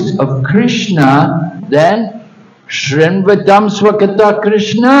topics of Krishna, then Shrinvatam Swakata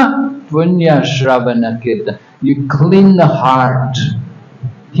Krishna Punya Shravana Kirtan. You clean the heart.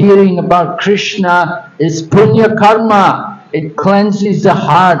 Hearing about Krishna is punya karma. It cleanses the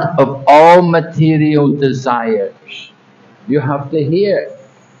heart of all material desires. You have to hear.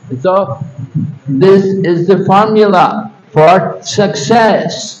 So, this is the formula for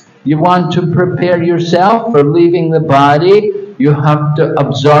success. You want to prepare yourself for leaving the body, you have to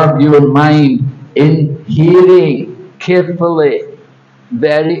absorb your mind in hearing carefully.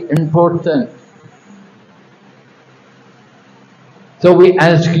 Very important. So we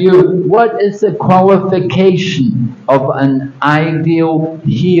ask you, what is the qualification of an ideal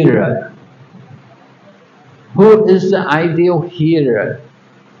hearer? Who is the ideal hearer?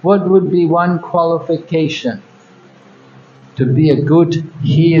 What would be one qualification to be a good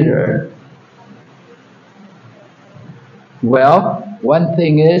hearer? Well, one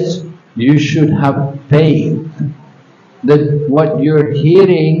thing is, you should have faith that what you're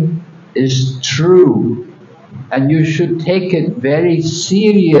hearing is true, and you should take it very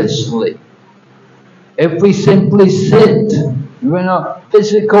seriously. If we simply sit,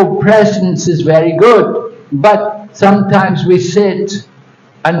 physical presence is very good, but sometimes we sit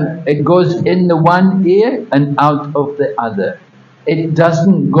and it goes in the one ear and out of the other. It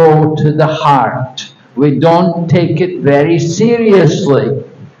doesn't go to the heart. We don't take it very seriously.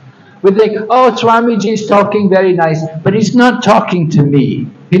 We think, oh, Swamiji is talking very nice, but he's not talking to me.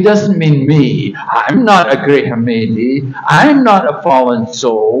 He doesn't mean me. I'm not a Grihamedi. I'm not a fallen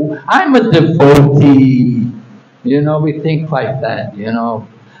soul. I'm a devotee. We think like that,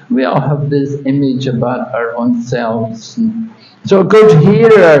 We all have this image about our own selves. So a good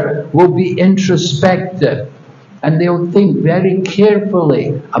hearer will be introspective, and they'll think very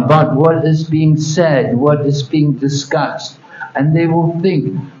carefully about what is being said, what is being discussed. And they will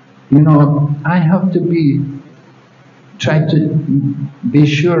think, I have to try to be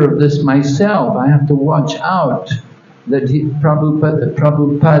sure of this myself. I have to watch out that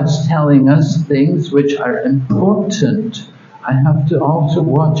Prabhupada's telling us things which are important. I have to also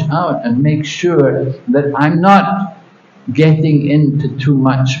watch out and make sure that I'm not getting into too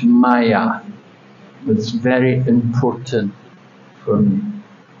much maya. It's very important for me.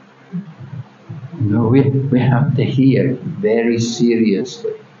 We have to hear very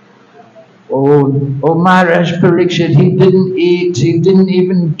seriously. Oh, Maharaj Parikshit, he didn't eat, he didn't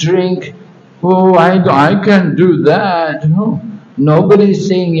even drink. Oh, I can't do that. No, nobody's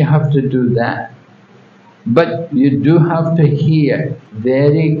saying you have to do that. But you do have to hear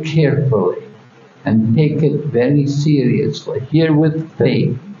very carefully and take it very seriously. Hear with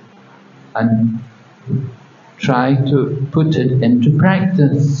faith and try to put it into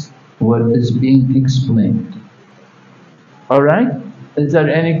practice, what is being explained. All right? Is there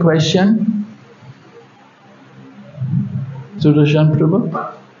any question? Sudarshan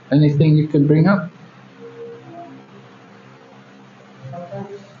Prabhu, anything you can bring up?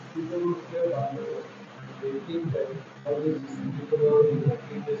 Sometimes people hear Bhagavatam, they think that all this is applicable in the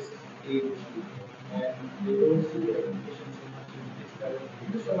previous age, and they don't see the application so much in this current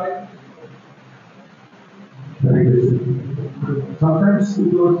age. So why? Very good. Sometimes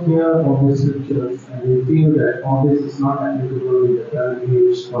people hear all these scriptures and they feel that all this is not applicable in the current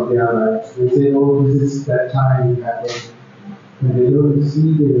age of their lives. They say, oh, this is that time happened. And they don't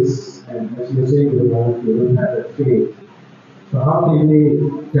see this, and as you're saying, they don't have that faith. So how can they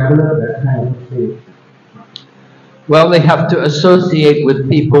develop that kind of faith? Well, they have to associate with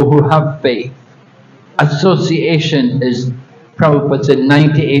people who have faith. Association is, Prabhupada said,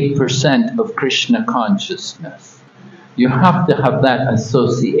 98% of Krishna consciousness. You have to have that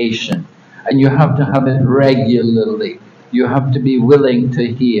association, and you have to have it regularly. You have to be willing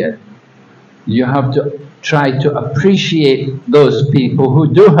to hear. You have to try to appreciate those people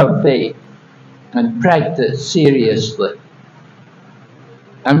who do have faith and practice seriously.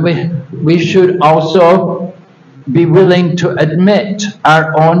 And we should also be willing to admit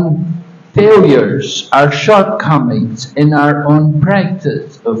our own failures, our shortcomings in our own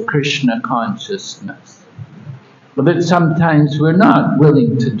practice of Krishna consciousness. But sometimes we're not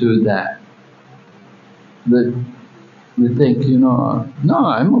willing to do that. We think, no,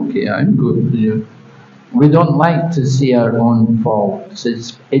 I'm okay, I'm good. We don't like to see our own faults.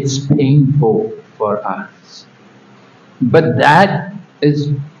 It's painful for us. But that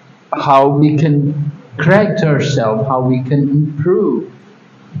is how we can correct ourselves, how we can improve.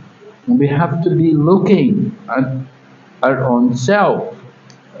 We have to be looking at our own self.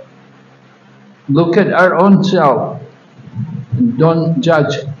 Look at our own self. Don't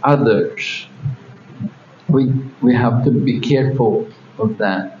judge others. We have to be careful of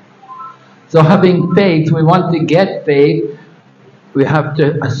that. So having faith, we want to get faith, we have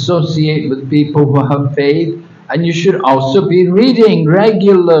to associate with people who have faith, and you should also be reading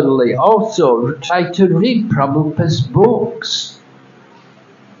regularly. Also, try to read Prabhupada's books.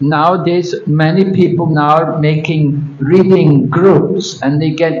 Nowadays, many people now are making reading groups, and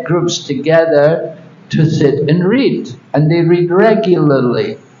they get groups together to sit and read, and they read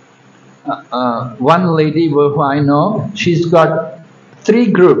regularly. One lady who I know, she's got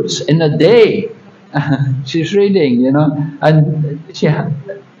 3 groups in a day. She's reading, and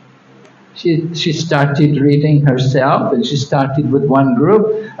She started reading herself, and she started with one group,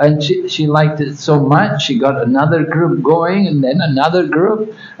 and she liked it so much, she got another group going, and then another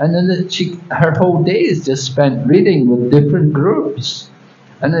group, and then her whole day is just spent reading with different groups.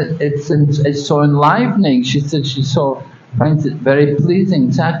 And it's so enlivening. She said she finds it very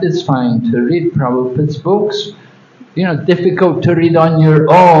pleasing, satisfying to read Prabhupada's books. You know, difficult to read on your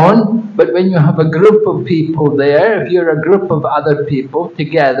own, but when you have a group of people there, if you're a group of other people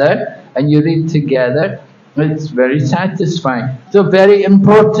together and you read together, it's very satisfying. So very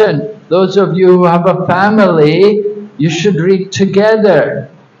important, those of you who have a family, you should read together.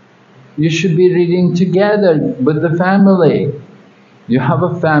 You should be reading together with the family. You have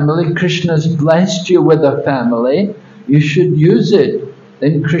a family, Krishna's blessed you with a family, you should use it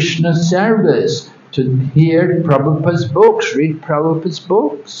in Krishna's service to hear Prabhupada's books, read Prabhupada's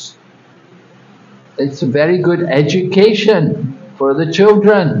books. It's a very good education for the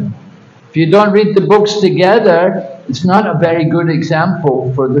children. If you don't read the books together, it's not a very good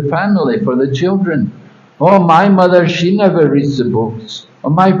example for the family, for the children. Oh, my mother, she never reads the books. Oh,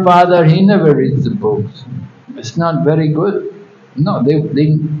 my father, he never reads the books. It's not very good. No,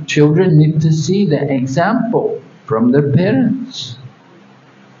 the children need to see the example from their parents.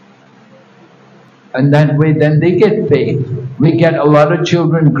 And that way then they get faith. We get a lot of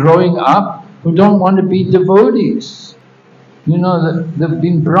children growing up who don't want to be devotees. You know, they've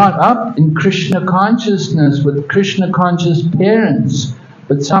been brought up in Krishna consciousness with Krishna conscious parents,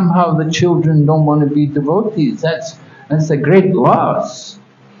 but somehow the children don't want to be devotees. That's a great loss.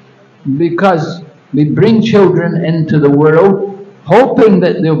 Because we bring children into the world hoping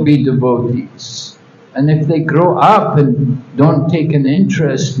that they'll be devotees. And if they grow up and don't take an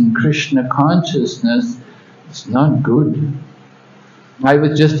interest in Krishna consciousness, it's not good. I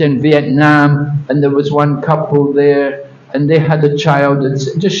was just in Vietnam, and there was one couple there, and they had a child,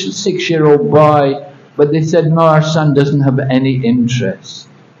 just a 6-year-old boy, but they said, no, our son doesn't have any interest.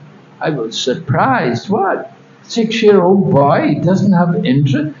 I was surprised. What? 6-year-old boy, he doesn't have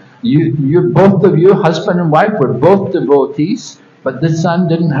interest? Both of you, husband and wife, were both devotees, but the son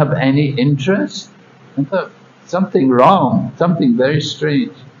didn't have any interest? I thought, something wrong, something very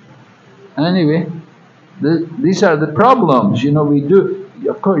strange. Anyway, these are the problems. You know, we do,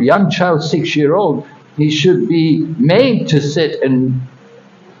 of course, young child, 6-year-old, he should be made to sit and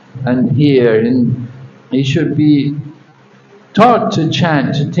hear, and he should be taught to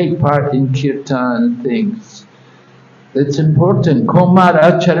chant, to take part in kirtan and things. It's important. Komar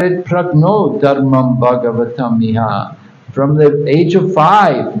acharit pragno dharmam bhagavatam iha. From the age of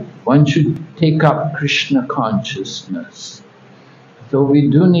 5, one should take up Krishna consciousness. So we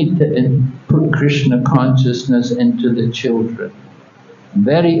do need to put Krishna consciousness into the children.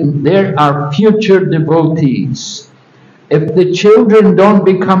 There are future devotees. If the children don't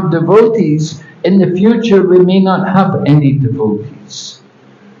become devotees, in the future we may not have any devotees.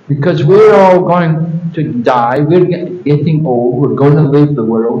 Because we're all going to die, we're getting old, we're going to leave the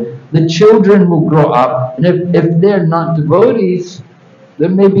world. The children will grow up, and if they're not devotees, there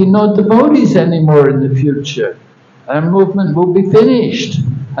may be no devotees anymore in the future. Our movement will be finished.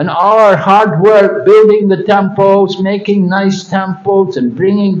 And all our hard work, building the temples, making nice temples and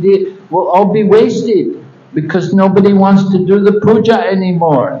bringing will all be wasted, because nobody wants to do the puja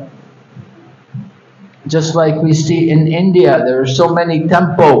anymore. Just like we see in India, there are so many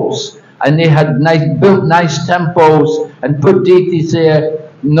temples, and they had built nice temples and put deities there.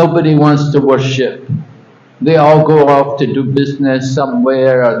 Nobody wants to worship. They all go off to do business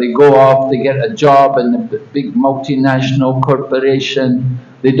somewhere, or they go off to get a job in a big multinational corporation.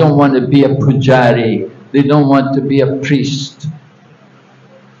 They don't want to be a pujari. They don't want to be a priest.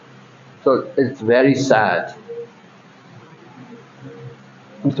 So it's very sad.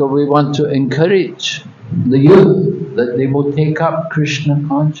 So we want to encourage the youth that they will take up Krishna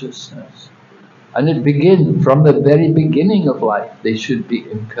consciousness. And it begins from the very beginning of life. They should be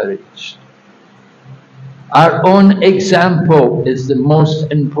encouraged. Our own example is the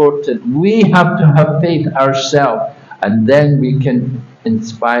most important. We have to have faith ourselves, and then we can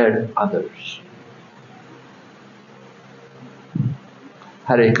inspire others.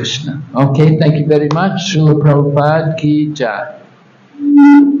 Hare Krishna. Okay, thank you very much. Srila Prabhupada ki jai.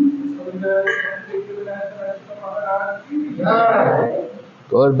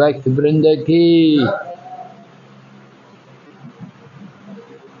 Go back to Vrinda ki.